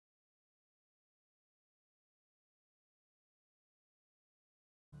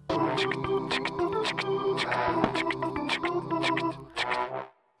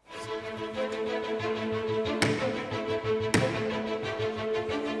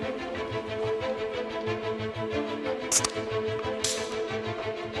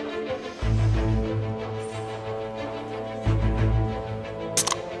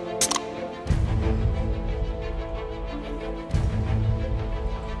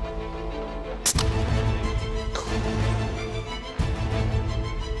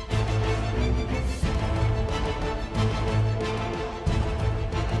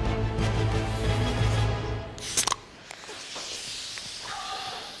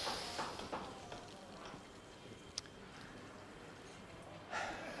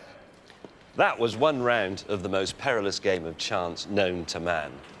That was one round of the most perilous game of chance known to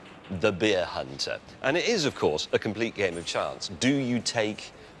man, the beer hunter. And it is, of course, a complete game of chance. Do you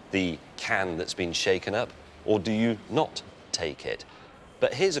take the can that's been shaken up, or do you not take it?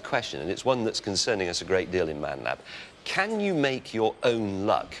 But here's a question, and it's one that's concerning us a great deal in Man Lab. Can you make your own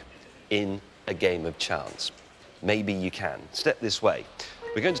luck in a game of chance? Maybe you can. Step this way.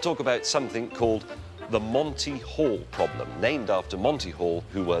 We're going to talk about something called the Monty Hall problem, named after Monty Hall,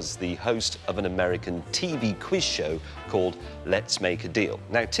 who was the host of an American TV quiz show called Let's Make a Deal.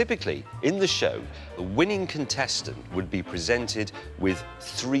 Now, typically, in the show, the winning contestant would be presented with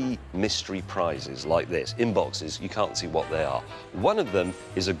 3 mystery prizes like this, in boxes. You can't see what they are. One of them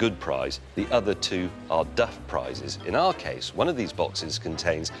is a good prize, the other 2 are duff prizes. In our case, one of these boxes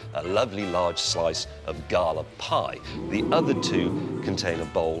contains a lovely large slice of gala pie. The other 2 contain a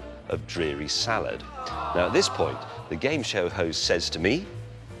bowl of dreary salad. Now, at this point, the game show host says to me,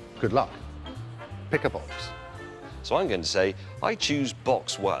 "Good luck. Pick a box." So I'm going to say, I choose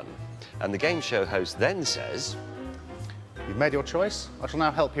box 1. And the game show host then says, "You've made your choice. I shall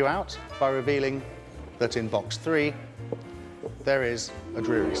now help you out by revealing that in box 3, there is a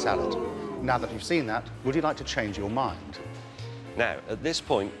dreary salad. Now that you've seen that, would you like to change your mind?" Now, at this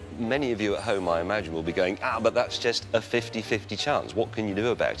point, many of you at home, I imagine, will be going, but that's just a 50-50 chance. What can you do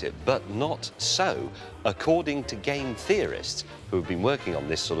about it? But not so, according to game theorists who have been working on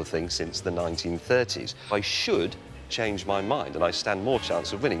this sort of thing since the 1930s. I should change my mind, and I stand more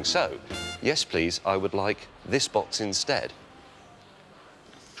chance of winning. So, yes, please, I would like this box instead.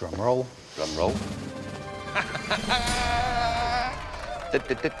 Drum roll. Drum roll. I don't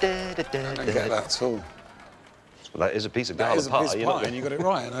get that at all. Well, that is a piece of gala pie. That is a piece of pie, and you got it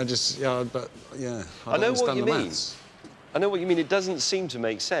right. And I just, I know what you mean. Maths. I know what you mean. It doesn't seem to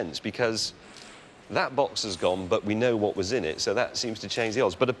make sense because that box has gone, but we know what was in it, so that seems to change the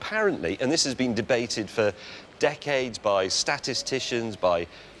odds. But apparently, and this has been debated for decades by statisticians, by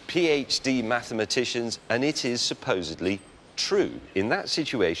PhD mathematicians, and it is supposedly true. In that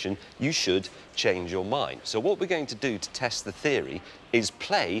situation, you should change your mind. So what we're going to do to test the theory is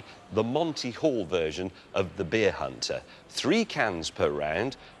play the Monty Hall version of the Beer Hunter. 3 cans per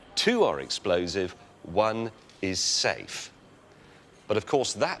round, 2 are explosive, 1 is safe. But of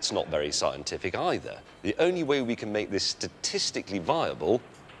course, that's not very scientific either. The only way we can make this statistically viable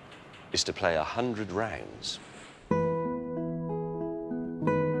is to play 100 rounds.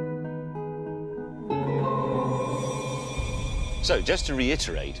 So, just to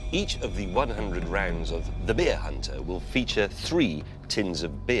reiterate, each of the 100 rounds of the Beer Hunter will feature 3 tins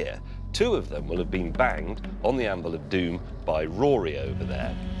of beer. 2 of them will have been banged on the anvil of doom by Rory over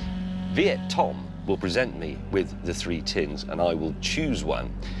there. Viet Tom will present me with the 3 tins, and I will choose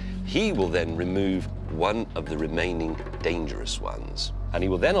one. He will then remove one of the remaining dangerous ones. And he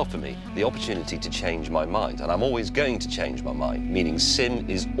will then offer me the opportunity to change my mind. And I'm always going to change my mind, meaning Sim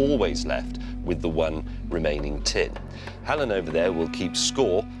is always left with the 1 remaining tin. Helen over there will keep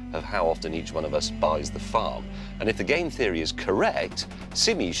score of how often each one of us buys the farm. And if the game theory is correct,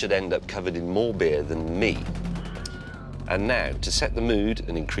 Simmy should end up covered in more beer than me. And now, to set the mood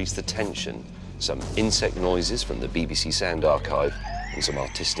and increase the tension, some insect noises from the BBC Sound Archive and some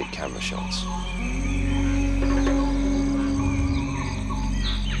artistic camera shots.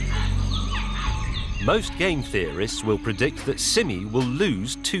 Most game theorists will predict that Simmy will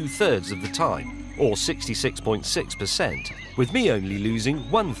lose 2/3 of the time, or 66.6%, with me only losing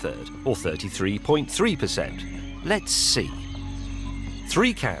 1/3, or 33.3%. Let's see.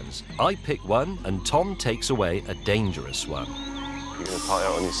 3 cans. I pick one, and Tom takes away a dangerous one. You're going to pie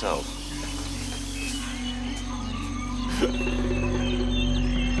out on yourself.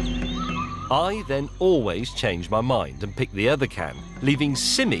 I then always change my mind and pick the other can, leaving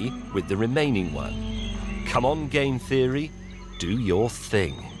Simmy with the remaining one. Come on, game theory, do your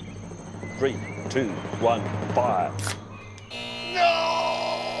thing. 3, 2, 1, fire.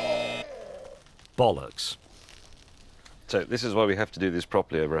 No! Bollocks. So this is why we have to do this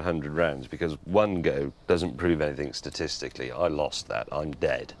properly over 100 rounds, because one go doesn't prove anything statistically. I lost that, I'm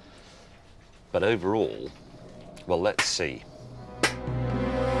dead. But overall, well, let's see.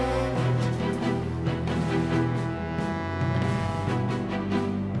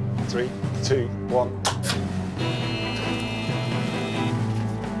 Three, two, one.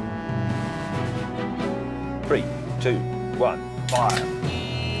 Three, two, one, fire.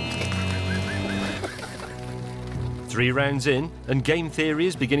 3 rounds in, and game theory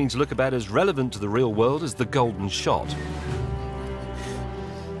is beginning to look about as relevant to the real world as the golden shot.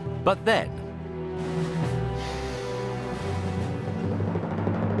 But then...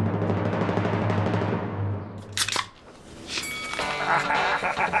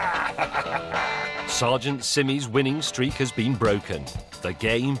 Sergeant Simmy's winning streak has been broken. The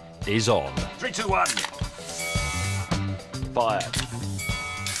game is on. 3, 2, 1. Fire.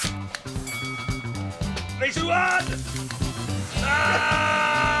 3, 2, 1.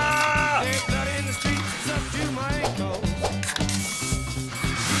 Ah! Blood in the streets, it's up to my ankles.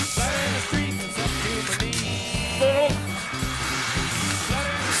 Blood in the streets, it's up to my knees. Blood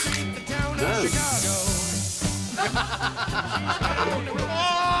in the street, the town of Chicago.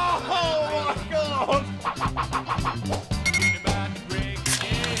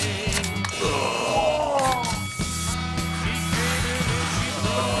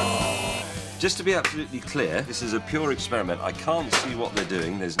 Just to be absolutely clear, this is a pure experiment. I can't see what they're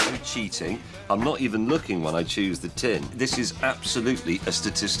doing. There's no cheating. I'm not even looking when I choose the tin. This is absolutely a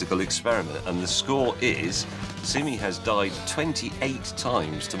statistical experiment, and the score is Simmy has died 28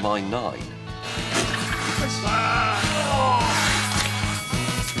 times to my 9.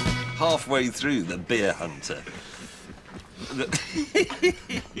 Halfway through the beer hunter.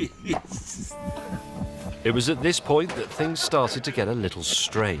 It was at this point that things started to get a little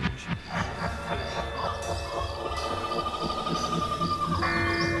strange.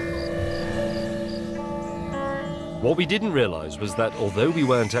 What we didn't realise was that although we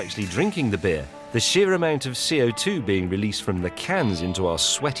weren't actually drinking the beer, the sheer amount of CO2 being released from the cans into our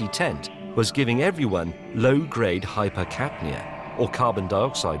sweaty tent was giving everyone low-grade hypercapnia, or carbon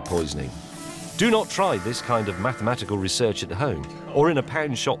dioxide poisoning. Do not try this kind of mathematical research at home, or in a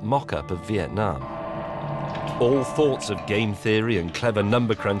pound shop mock-up of Vietnam. All thoughts of game theory and clever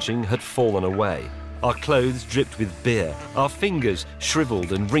number crunching had fallen away. Our clothes dripped with beer, our fingers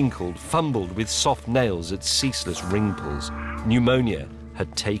shriveled and wrinkled, fumbled with soft nails at ceaseless ring pulls. Pneumonia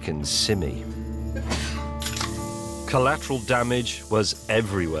had taken Simmy. Collateral damage was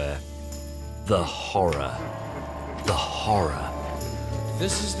everywhere. The horror. The horror.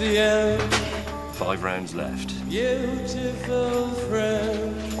 This is the end, 5 rounds left. beautiful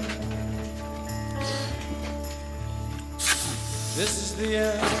friend. This is the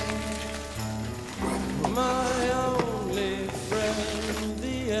end, my only friend.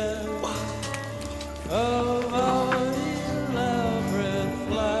 The end of our elaborate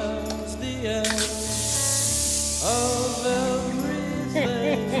plans. The end of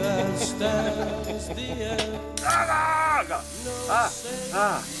everything that stands. The end.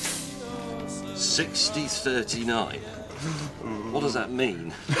 60-39. What does that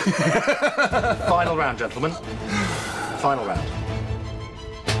mean? Final round, gentlemen. Final round.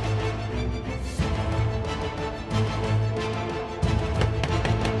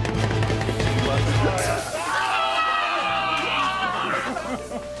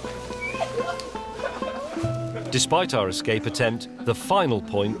 Despite our escape attempt, the final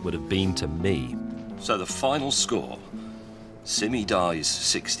point would have been to me. So the final score, Simmy dies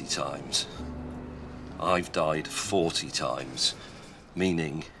 60 times. I've died 40 times,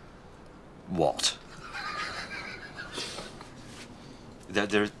 meaning what?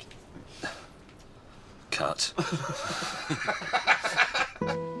 They're cut.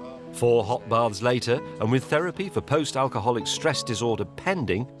 4 hot baths later, and with therapy for post-alcoholic stress disorder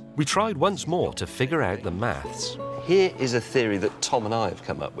pending, we tried once more to figure out the maths. Here is a theory that Tom and I have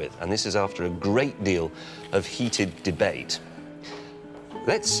come up with, and this is after a great deal of heated debate.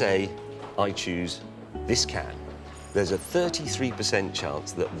 Let's say I choose this can. There's a 33%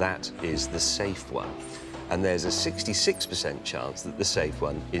 chance that that is the safe one. And there's a 66% chance that the safe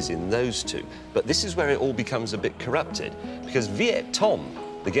one is in those two. But this is where it all becomes a bit corrupted, because Viet Tom,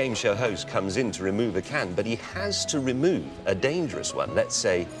 the game show host, comes in to remove a can, but he has to remove a dangerous one. Let's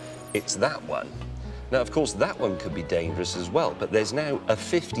say it's that one. Now, of course, that one could be dangerous as well, but there's now a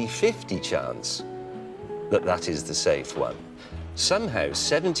 50-50 chance that that is the safe one. Somehow,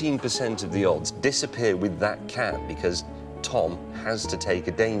 17% of the odds disappear with that can because Tom has to take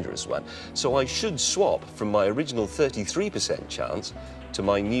a dangerous one. So I should swap from my original 33% chance to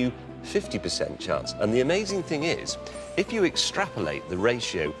my new 50% chance. And the amazing thing is, if you extrapolate the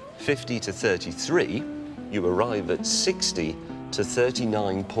ratio 50 to 33, you arrive at 60 to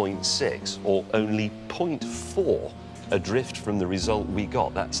 39.6, or only 0.4 adrift from the result we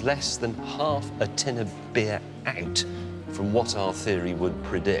got. That's less than half a tin of beer out from what our theory would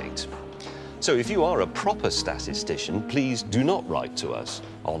predict. So if you are a proper statistician, please do not write to us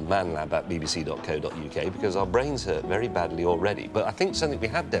on manlab@bbc.co.uk, because our brains hurt very badly already. But I think something we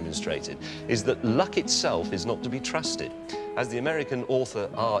have demonstrated is that luck itself is not to be trusted. As the American author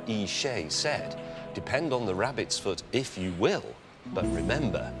R.E. Shea said, depend on the rabbit's foot if you will, but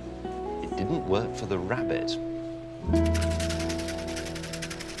remember, it didn't work for the rabbit.